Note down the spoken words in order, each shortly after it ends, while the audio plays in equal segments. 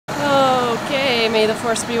may the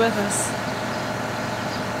force be with us.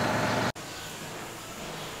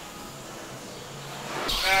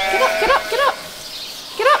 Get up, get up, get up!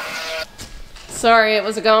 Get up! Sorry, it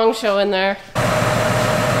was a gong show in there.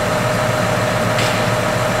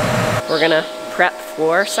 We're gonna prep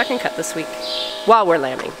for second cut this week while we're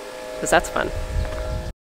lambing, because that's fun.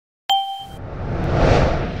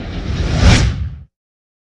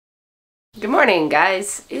 Good morning,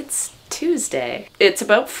 guys. It's Tuesday. It's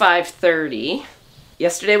about 5:30.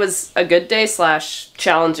 Yesterday was a good day slash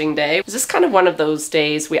challenging day. It was just kind of one of those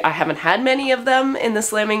days. I haven't had many of them in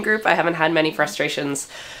this lambing group. I haven't had many frustrations.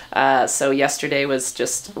 So yesterday was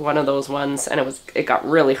just one of those ones, and it got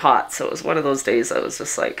really hot. So it was one of those days I was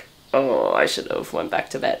just like, oh, I should have went back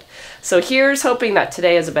to bed. So here's hoping that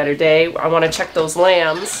today is a better day. I want to check those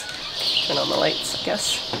lambs. Turn on the lights, I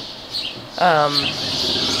guess.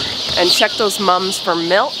 And check those mums for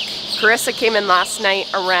milk. Carissa came in last night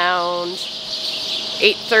around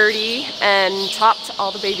 8:30 and topped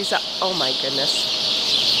all the babies up. Oh my goodness.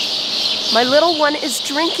 My little one is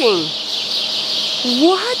drinking.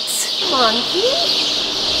 What? Monkey?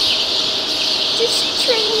 Did she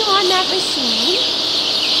train you on that machine?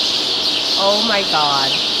 Oh my god.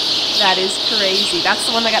 That is crazy. That's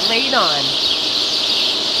the one that got laid on.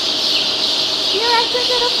 You're a good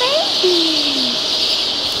little baby.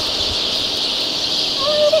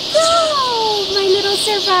 Way to go, my little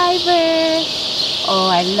survivor. Oh,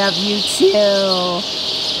 I love you too.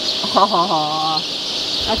 Oh,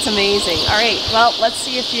 that's amazing. All right, well, let's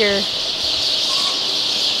see if your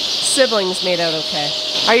siblings made out okay.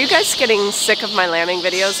 Are you guys getting sick of my lambing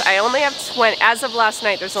videos? I only have 20, as of last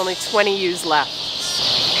night, there's only 20 ewes left.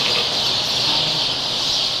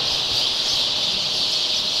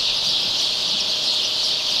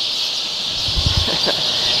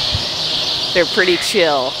 They're pretty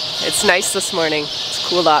chill. It's nice this morning. It's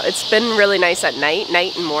cooled off. It's been really nice at night.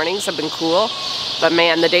 Night and mornings have been cool. But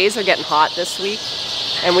man, the days are getting hot this week.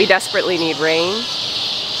 And we desperately need rain.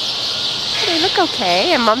 They look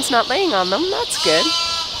okay. And Mom's not laying on them. That's good.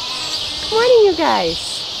 Good morning, you guys.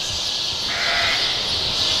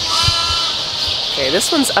 Okay,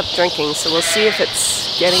 this one's up drinking. So we'll see if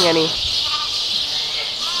it's getting any...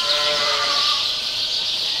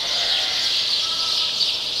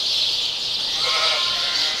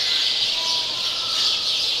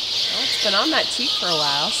 Been on that teat for a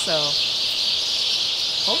while, so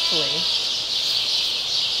hopefully.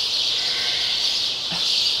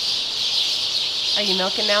 Are you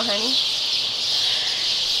milking now, honey?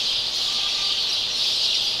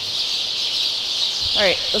 All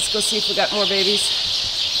right, let's go see if we got more babies.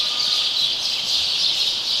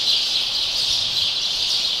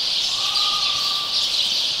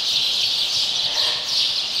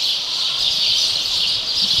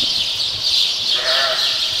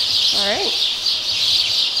 Alright.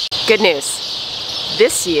 Good news.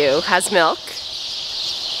 This ewe has milk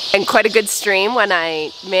and quite a good stream when I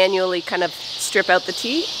manually kind of strip out the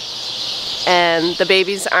teat, and the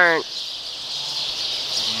babies aren't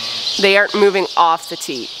moving off the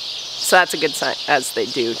teat. So that's a good sign, as they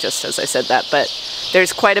do, just as I said that, but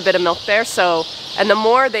there's quite a bit of milk there. So, and the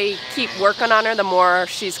more they keep working on her, the more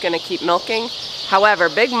she's going to keep milking. However,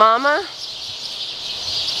 Big Mama,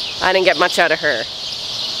 I didn't get much out of her.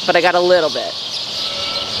 But I got a little bit.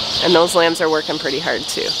 And those lambs are working pretty hard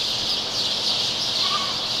too.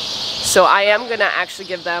 So I am gonna actually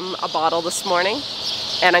give them a bottle this morning,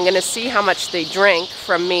 and I'm gonna see how much they drink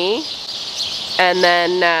from me, and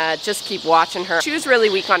then just keep watching her. She was really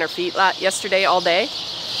weak on her feet yesterday all day.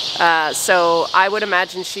 So I would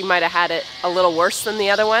imagine she might have had it a little worse than the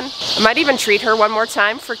other one. I might even treat her one more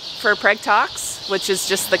time for Preg Tox, which is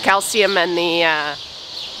just the calcium and the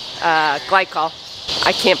glycol.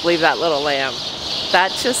 I can't believe that little lamb.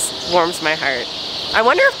 That just warms my heart. I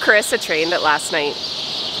wonder if Carissa trained it last night.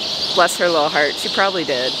 Bless her little heart. She probably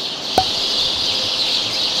did.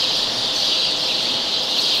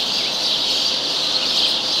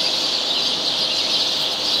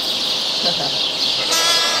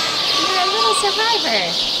 You're a little survivor.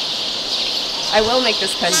 I will make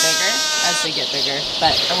this pen bigger as they get bigger,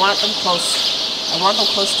 but I want them close. I want them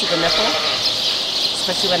close to the nipple,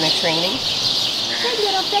 especially when they're training. Good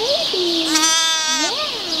little baby. Yeah.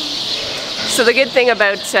 So the good thing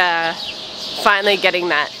about finally getting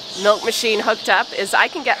that milk machine hooked up is I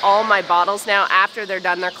can get all my bottles now after they're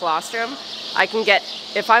done their colostrum. I can get,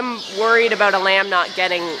 if I'm worried about a lamb not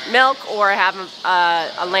getting milk, or I have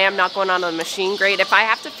a lamb not going on the machine grade, if I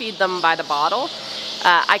have to feed them by the bottle,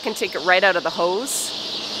 I can take it right out of the hose.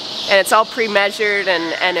 And it's all pre-measured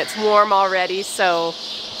and it's warm already, so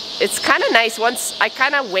it's kind of nice once, I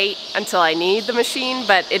kind of wait until I need the machine,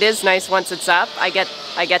 but it is nice once it's up. I get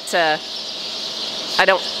to, I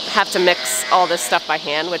don't have to mix all this stuff by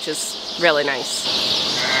hand, which is really nice.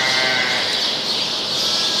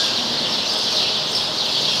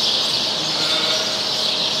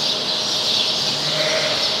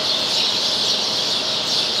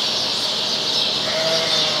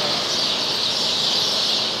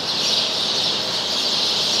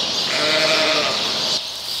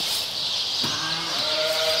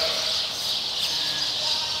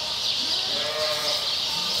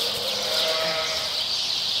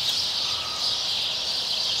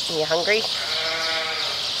 You hungry?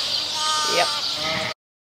 Yep.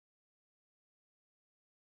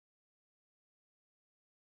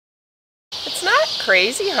 It's not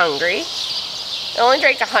crazy hungry. I only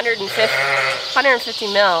drank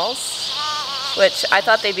 150 mils, which I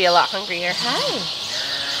thought they'd be a lot hungrier.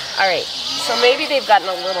 Hi. Alright, so maybe they've gotten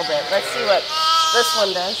a little bit. Let's see what this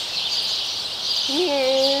one does.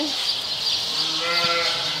 Yeah.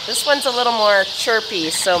 This one's a little more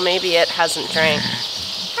chirpy, so maybe it hasn't drank.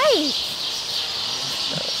 Hi.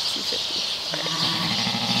 So,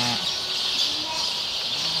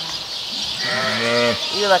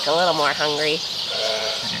 250. You look a little more hungry.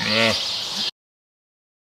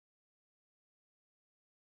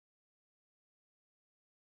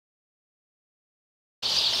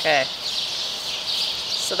 Okay.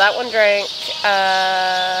 So that one drank,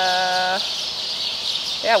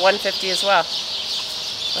 yeah, 150 as well.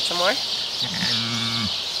 Want some more?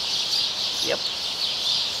 Yep.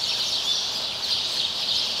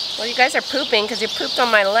 Well, you guys are pooping because you pooped on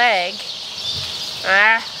my leg.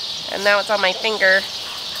 Ah, and now it's on my finger.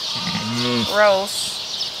 Gross.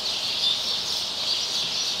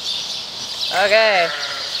 Okay,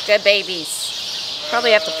 good babies.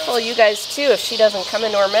 Probably have to pull you guys too if she doesn't come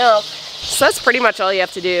into her milk. So that's pretty much all you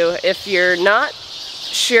have to do. If you're not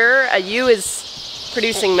sure a ewe is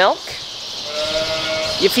producing milk,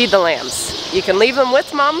 you feed the lambs. You can leave them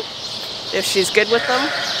with mom if she's good with them,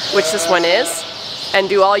 which this one is, and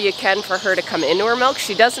do all you can for her to come into her milk.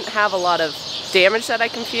 She doesn't have a lot of damage that I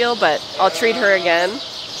can feel, but I'll treat her again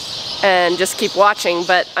and just keep watching.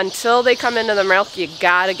 But until they come into the milk, you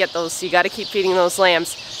gotta get those, you gotta keep feeding those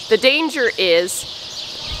lambs. The danger is,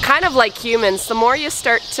 kind of like humans, the more you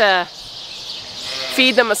start to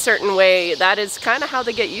feed them a certain way, that is kind of how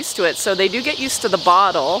they get used to it. So they do get used to the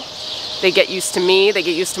bottle, they get used to me, they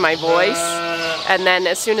get used to my voice, and then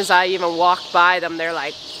as soon as I even walk by them, they're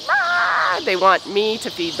like, ah! They want me to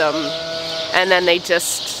feed them, and then they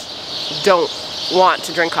just don't want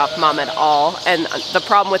to drink off mom at all. And the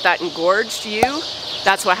problem with that engorged ewe,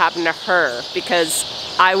 that's what happened to her, because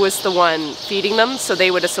I was the one feeding them, so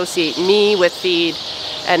they would associate me with feed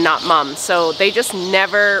and not mom. So they just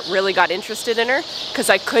never really got interested in her because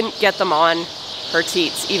I couldn't get them on her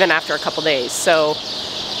teats even after a couple days. So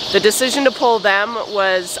the decision to pull them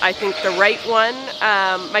was, I think, the right one.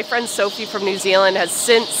 My friend Sophie from New Zealand has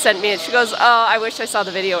since sent me, she goes, oh, I wish I saw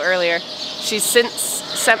the video earlier. She's since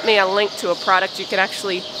sent me a link to a product you can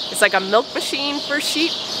actually, it's like a milk machine for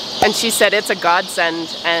sheep. And she said it's a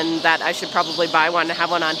godsend and that I should probably buy one to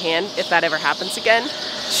have one on hand if that ever happens again.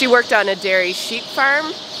 She worked on a dairy sheep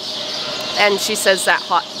farm, and she says that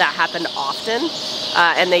that happened often,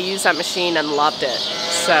 and they used that machine and loved it.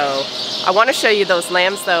 So I want to show you those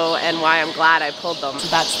lambs though, and why I'm glad I pulled them. So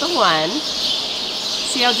that's the one.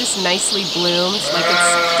 See how just nicely bloomed? Like,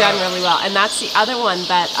 it's done really well. And that's the other one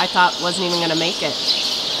that I thought wasn't even going to make it.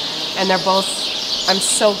 And they're both, I'm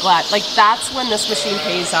so glad. Like, that's when this machine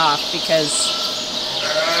pays off, because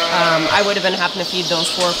I would have been having to feed those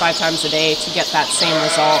 4 or 5 times a day to get that same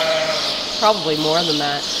result. Probably more than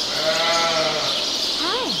that.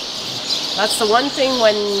 Hi. That's the one thing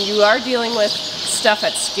when you are dealing with stuff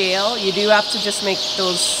at scale, you do have to just make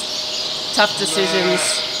those tough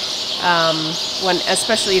decisions.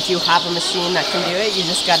 Especially if you have a machine that can do it, you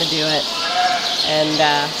just got to do it. And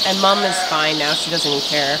mom is fine now. She doesn't even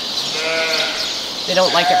care. They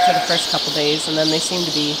don't like it for the first couple days, and then they seem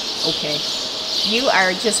to be okay. You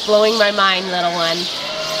are just blowing my mind, little one.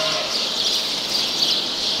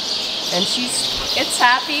 And it's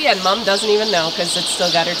happy, and mom doesn't even know because it's still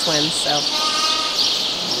got her twins, so.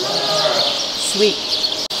 Sweet.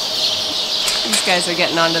 These guys are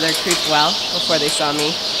getting onto their creep well before they saw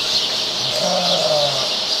me.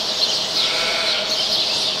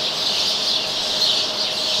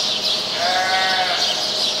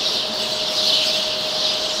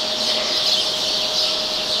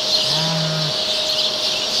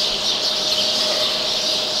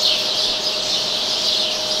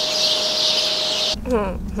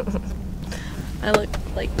 I look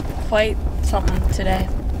like quite something today.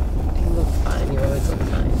 always look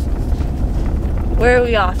fine. Where are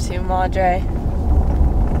we off to, Madre?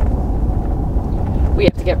 We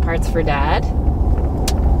have to get parts for Dad.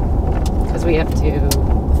 Because we have to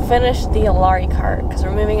finish the Alari cart, because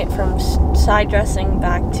we're moving it from side dressing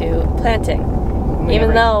back to planting.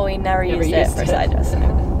 Even though we never used it for side dressing.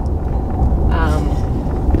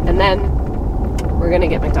 And then we're going to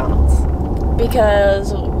get McDonald's.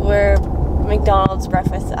 Because we're McDonald's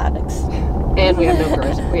breakfast addicts. And we have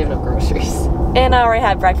no groceries. And I already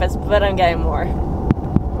had breakfast, but I'm getting more.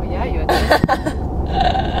 Oh yeah, you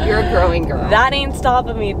had. You're a growing girl. That ain't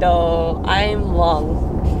stopping me though. I'm long.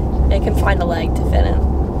 It can find a leg to fit in.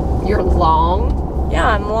 You're long? Yeah,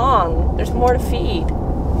 I'm long. There's more to feed.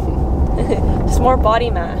 There's more body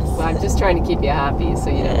mass. Well, I'm just trying to keep you happy so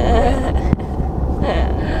you don't.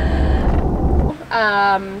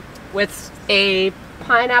 With a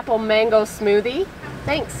pineapple mango smoothie.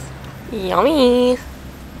 Thanks. Yummy.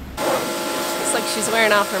 Looks like she's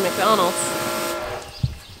wearing off her McDonald's.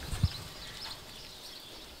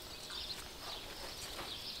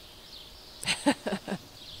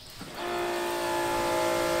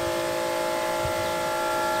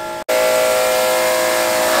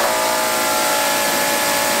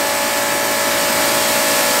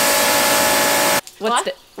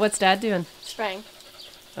 What's Dad doing? Spraying.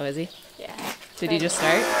 Oh, is he? Yeah. Did he just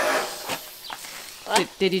start? What?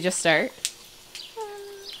 Did he just start?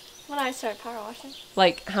 When I start power washing.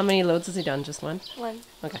 Like, how many loads has he done? Just one? One.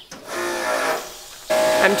 Okay.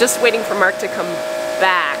 I'm just waiting for Mark to come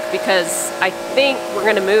back because I think we're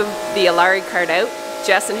going to move the Alari cart out.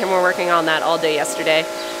 Jess and him were working on that all day yesterday.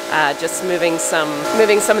 Just moving some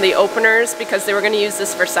of the openers because they were going to use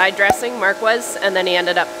this for side dressing, Mark was, and then he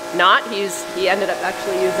ended up not. He ended up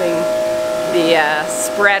actually using the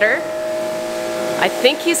spreader. I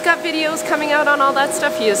think he's got videos coming out on all that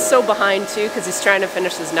stuff. He is so behind too because he's trying to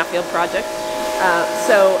finish his Nuffield project.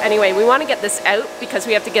 So anyway, we want to get this out because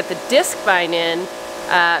we have to get the Discbine in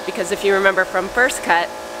because if you remember from first cut,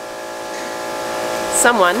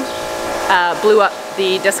 someone blew up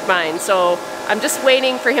the Discbine. So I'm just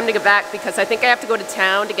waiting for him to get back because I think I have to go to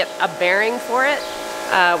town to get a bearing for it.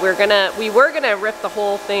 We were gonna rip the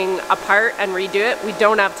whole thing apart and redo it. We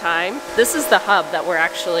don't have time. This is the hub that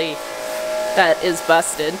that is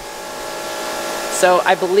busted. So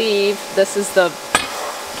I believe this is the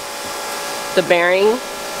bearing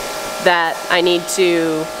that I need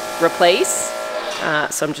to replace.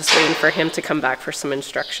 So I'm just waiting for him to come back for some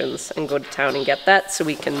instructions and go to town and get that so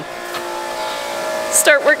we can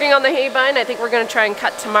start working on the haybine. I think we're going to try and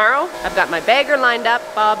cut tomorrow. I've got my bagger lined up,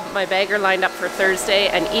 Bob, my bagger lined up for Thursday,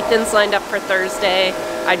 and Ethan's lined up for Thursday.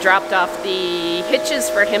 I dropped off the hitches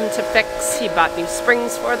for him to fix. He bought new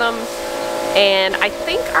springs for them. And I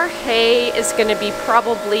think our hay is going to be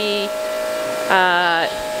probably,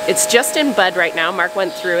 it's just in bud right now. Mark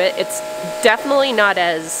went through it. It's definitely not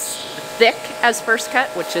as thick as first cut,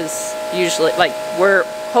 which is usually, like, we're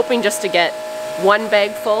hoping just to get one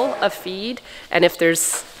bag full of feed, and if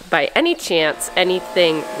there's by any chance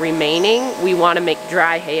anything remaining, we want to make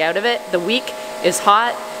dry hay out of it. The week is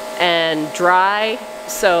hot and dry,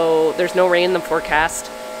 so there's no rain in the forecast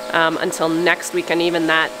until next week, and even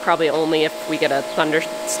that probably only if we get a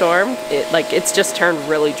thunderstorm. It's just turned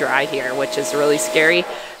really dry here, which is really scary.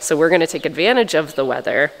 So we're going to take advantage of the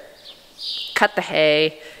weather, cut the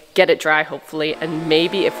hay, get it dry hopefully, and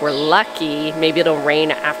maybe if we're lucky, maybe it'll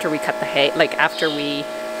rain after we cut the hay, like after we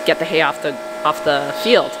get the hay off the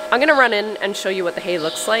field. I'm gonna run in and show you what the hay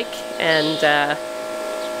looks like, and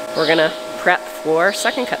we're gonna prep for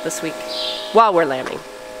second cut this week while we're lambing,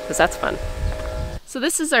 because that's fun. So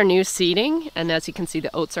this is our new seeding, and as you can see,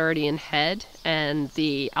 the oats are already in head, and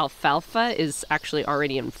the alfalfa is actually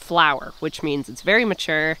already in flower, which means it's very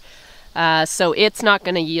mature. So it's not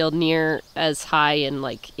going to yield near as high in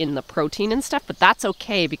the protein and stuff, but that's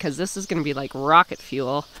okay because this is going to be like rocket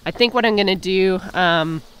fuel. I think what I'm going to do,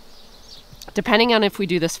 depending on if we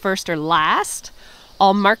do this first or last,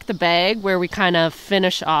 I'll mark the bag where we kind of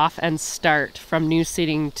finish off and start from new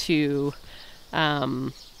seeding to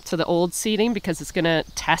the old seeding, because it's going to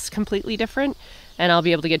test completely different, and I'll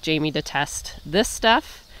be able to get Jamie to test this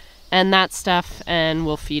stuff and that stuff, and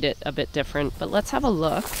we'll feed it a bit different. But let's have a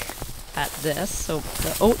look at this. So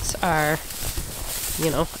the oats are,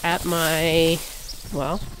 at my,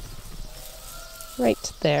 well,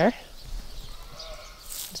 right there.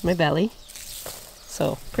 There's my belly.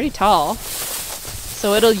 So pretty tall.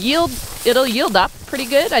 So it'll yield up pretty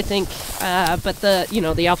good, I think. But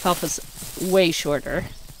the alfalfa's way shorter.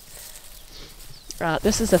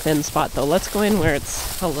 This is a thin spot though. Let's go in where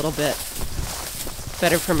it's a little bit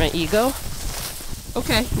better for my ego.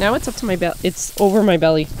 Okay, now it's up to my belly. It's over my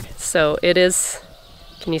belly. So it is,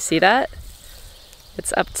 can you see that?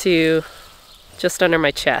 It's up to just under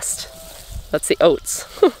my chest. That's the oats.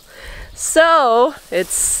 So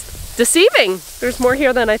it's deceiving. There's more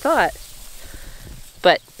here than I thought.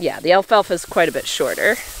 But yeah, the alfalfa is quite a bit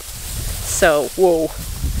shorter. So, whoa.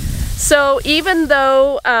 So even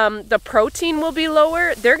though the protein will be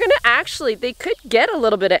lower, they're gonna actually, they could get a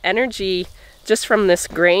little bit of energy just from this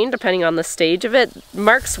grain, depending on the stage of it.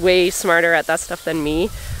 Mark's way smarter at that stuff than me.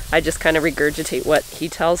 I just kind of regurgitate what he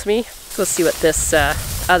tells me. So let's see what this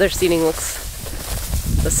other seeding looks,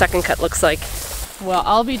 the second cut looks like. Well,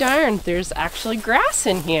 I'll be darned, there's actually grass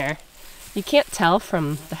in here. You can't tell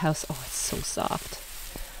from the house. Oh, it's so soft.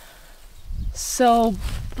 So,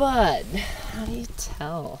 bud, how do you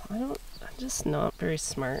tell? I'm just not very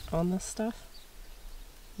smart on this stuff.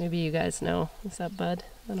 Maybe you guys know. Is that bud?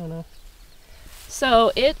 I don't know.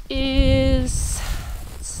 So it is,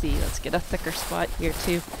 let's see, let's get a thicker spot here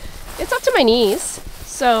too. It's up to my knees,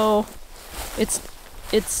 so it's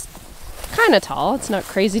kind of tall. It's not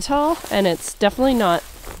crazy tall, and it's definitely not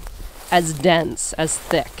as dense, as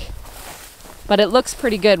thick. But it looks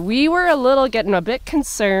pretty good. We were getting a bit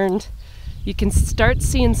concerned. You can start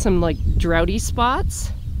seeing some like droughty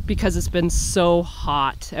spots because it's been so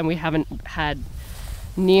hot and we haven't had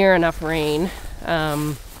near enough rain.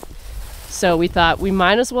 So we thought we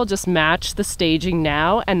might as well just match the staging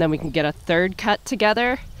now, and then we can get a third cut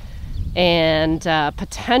together. And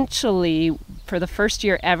potentially for the first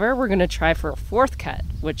year ever, we're gonna try for a fourth cut,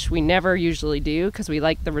 which we never usually do because we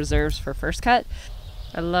like the reserves for first cut.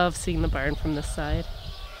 I love seeing the barn from this side.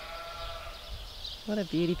 What a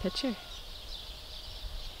beauty picture.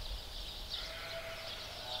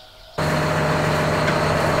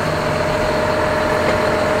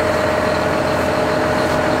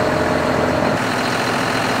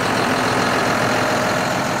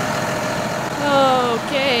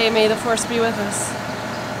 Okay, may the force be with us.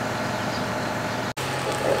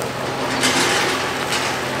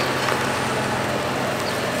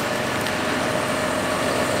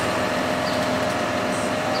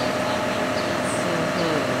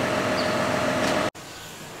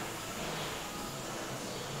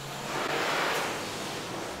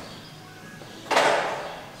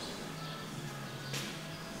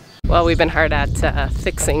 Well, we've been hard at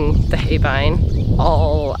fixing the hay vine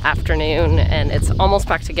all afternoon, and it's almost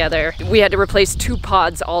back together. We had to replace 2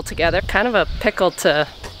 pods altogether. Kind of a pickle to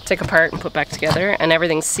take apart and put back together, and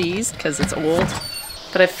everything's seized because it's old.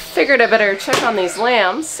 But I figured I better check on these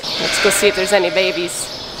lambs. Let's go see if there's any babies.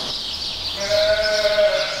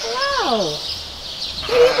 Hello!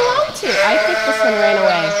 Who do you belong to? I think this one ran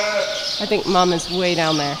away. I think Mom is way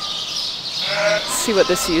down there. Let's see what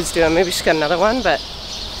this ewe's doing. Maybe she's got another one, but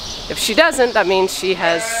if she doesn't, that means she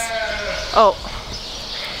has... Oh.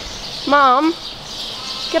 Mom,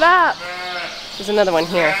 get up. There's another one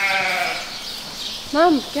here.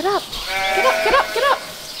 Mom, get up. Get up, get up, get up.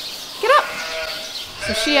 Get up.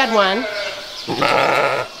 So she had one.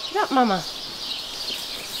 Get up, Mama.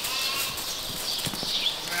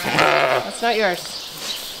 That's not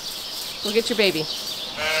yours. Go get your baby.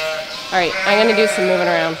 All right, I'm gonna do some moving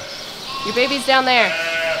around. Your baby's down there.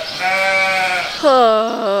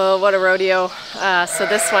 Oh, what a rodeo. So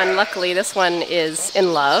this one, luckily, this one is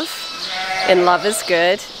in love. In love is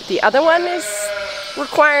good. The other one is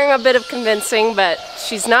requiring a bit of convincing, but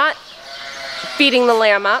she's not beating the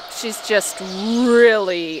lamb up. She's just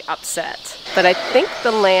really upset. But I think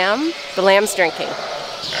the lamb's drinking.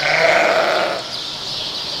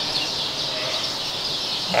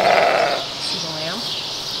 See the lamb?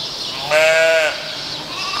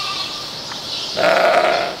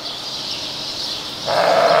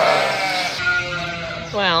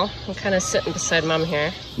 Well, I'm kind of sitting beside Mom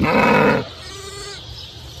here.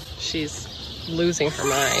 She's losing her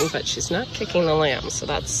mind, but she's not kicking the lamb, so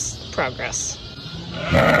that's progress.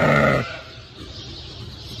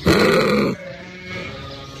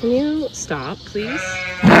 Can you stop, please?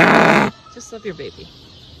 Just love your baby.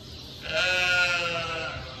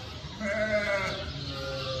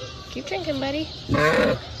 Keep drinking, buddy.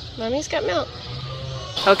 Mommy's got milk.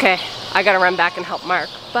 Okay, I gotta run back and help Mark,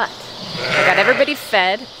 but I got everybody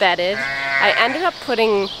fed, bedded. I ended up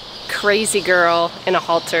putting Crazy Girl in a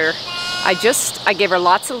halter. I gave her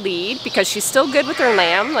lots of lead because she's still good with her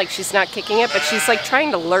lamb, like she's not kicking it, but she's like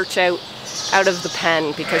trying to lurch out of the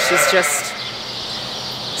pen because she's just,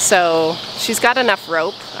 so she's got enough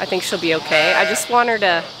rope. I think she'll be okay. I just want her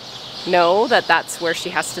to know that that's where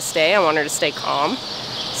she has to stay. I want her to stay calm.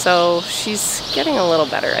 So she's getting a little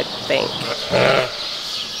better, I think.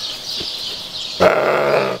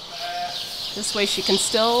 This way she can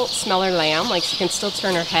still smell her lamb, like she can still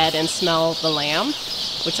turn her head and smell the lamb.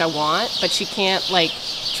 which I want, but she can't like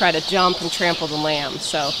try to jump and trample the lamb.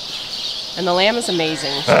 So, and the lamb is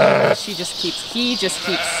amazing. He just keeps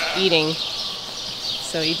eating.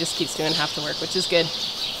 So he just keeps doing half the work, which is good.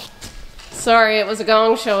 Sorry, it was a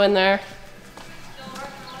gong show in there.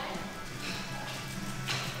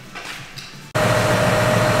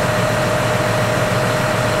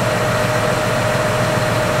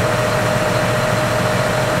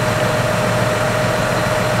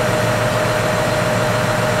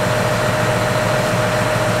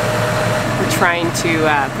 Trying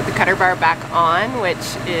to put the cutter bar back on, which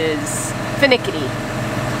is finicky.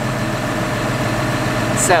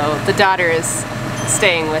 So the daughter is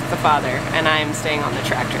staying with the father and I'm staying on the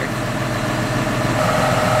tractor.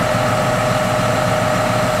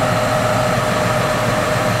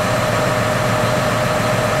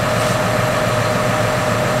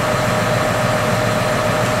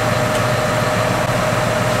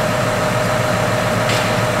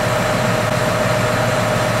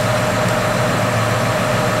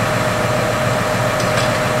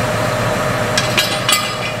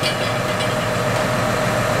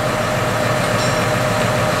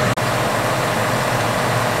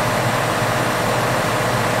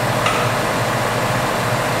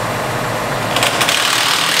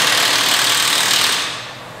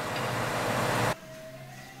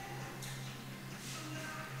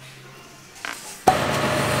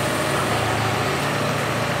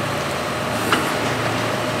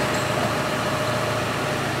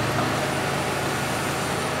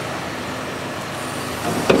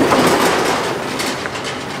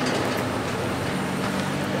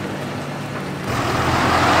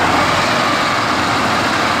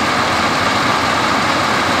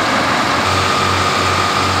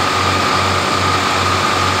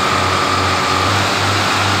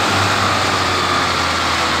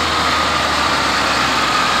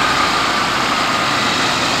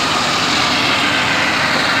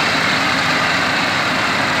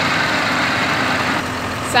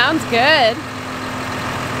 Sounds good.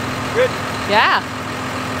 Good? Yeah.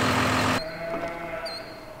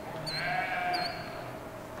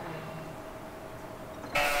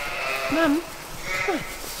 Mom,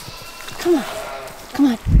 come on. Come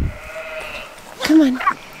on. Come on.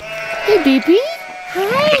 Hey, baby.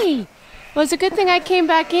 Hi. Well, it's a good thing I came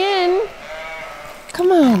back in.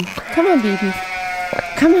 Come on. Come on, baby.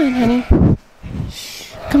 Come on, honey.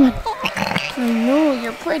 Shh. Come on. I know,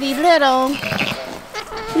 you're pretty little.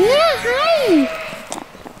 Yeah, hi.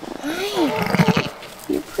 Hi.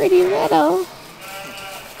 You're pretty little.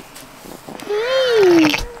 Hi.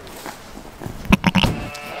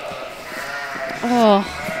 Oh,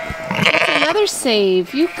 that's another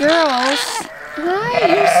save. You girls. Hi,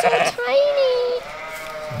 you're so tiny.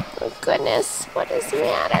 Oh, goodness. What is the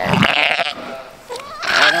matter?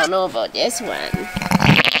 I don't know about this one.